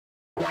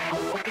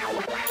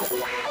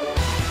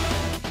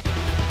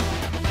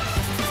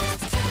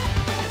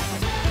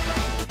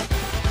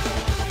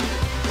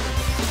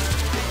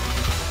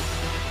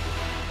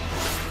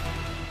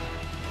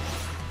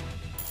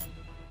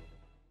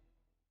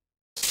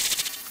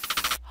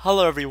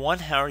Hello everyone,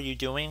 how are you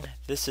doing?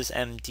 This is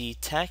MD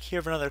Tech here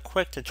with another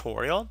quick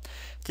tutorial.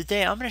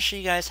 Today I'm going to show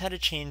you guys how to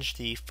change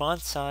the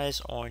font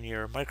size on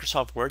your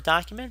Microsoft Word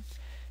document.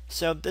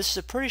 So this is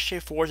a pretty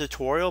straightforward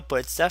tutorial,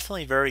 but it's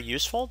definitely very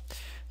useful.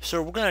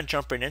 So we're going to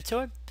jump right into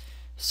it.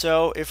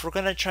 So if we're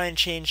going to try and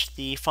change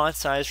the font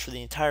size for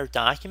the entire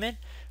document,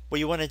 what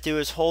you want to do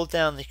is hold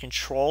down the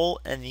Control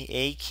and the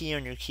A key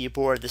on your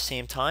keyboard at the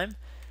same time.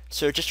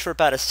 So just for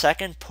about a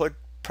second, put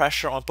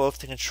pressure on both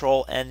the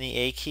Control and the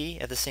A key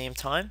at the same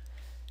time.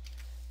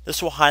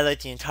 This will highlight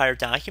the entire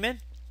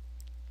document.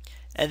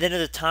 And then at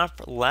the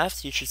top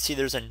left, you should see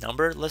there's a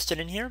number listed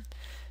in here.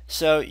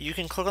 So you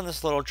can click on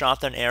this little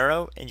drop down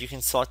arrow and you can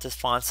select the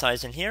font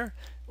size in here,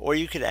 or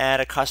you could add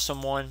a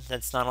custom one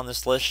that's not on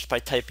this list by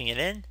typing it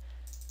in.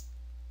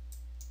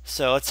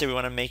 So let's say we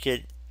want to make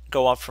it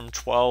go up from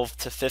 12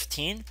 to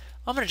 15.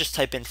 I'm going to just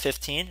type in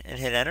 15 and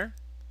hit enter.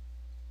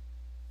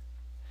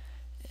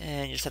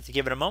 And you just have to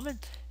give it a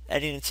moment.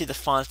 And you can see the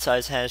font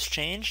size has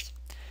changed.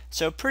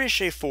 So pretty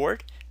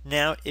straightforward.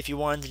 Now, if you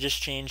wanted to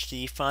just change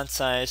the font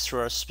size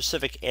for a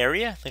specific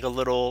area, like a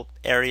little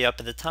area up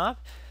at the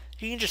top,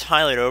 you can just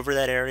highlight over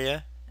that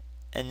area.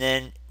 And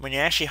then when you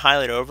actually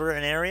highlight over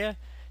an area,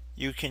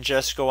 you can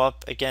just go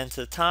up again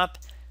to the top.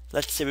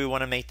 Let's say we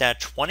want to make that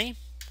 20.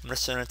 I'm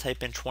just going to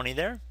type in 20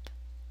 there.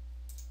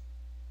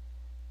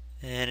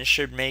 And it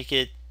should make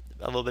it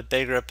a little bit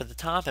bigger up at the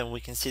top, and we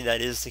can see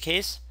that is the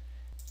case.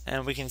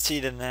 And we can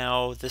see that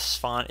now this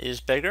font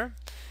is bigger.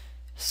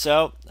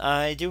 So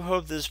I do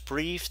hope this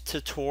brief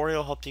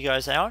tutorial helped you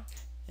guys out,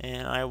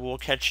 and I will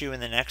catch you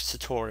in the next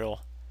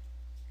tutorial.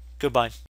 Goodbye.